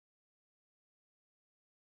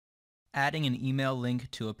Adding an email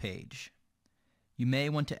link to a page. You may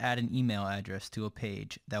want to add an email address to a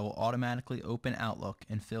page that will automatically open Outlook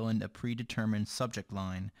and fill in a predetermined subject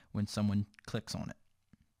line when someone clicks on it.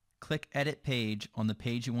 Click Edit Page on the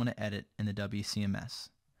page you want to edit in the WCMS.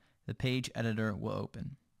 The page editor will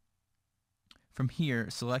open. From here,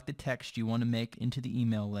 select the text you want to make into the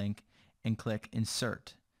email link and click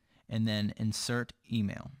Insert, and then Insert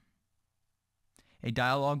Email. A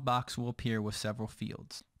dialog box will appear with several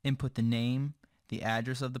fields. Input the name, the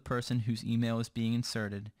address of the person whose email is being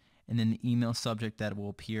inserted, and then the email subject that will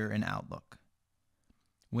appear in Outlook.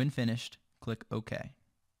 When finished, click OK.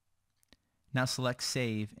 Now select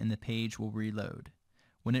Save and the page will reload.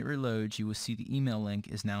 When it reloads, you will see the email link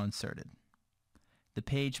is now inserted. The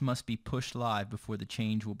page must be pushed live before the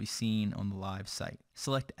change will be seen on the live site.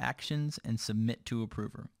 Select Actions and Submit to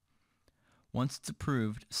Approver. Once it's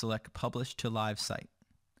approved, select Publish to Live Site.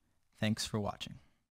 Thanks for watching.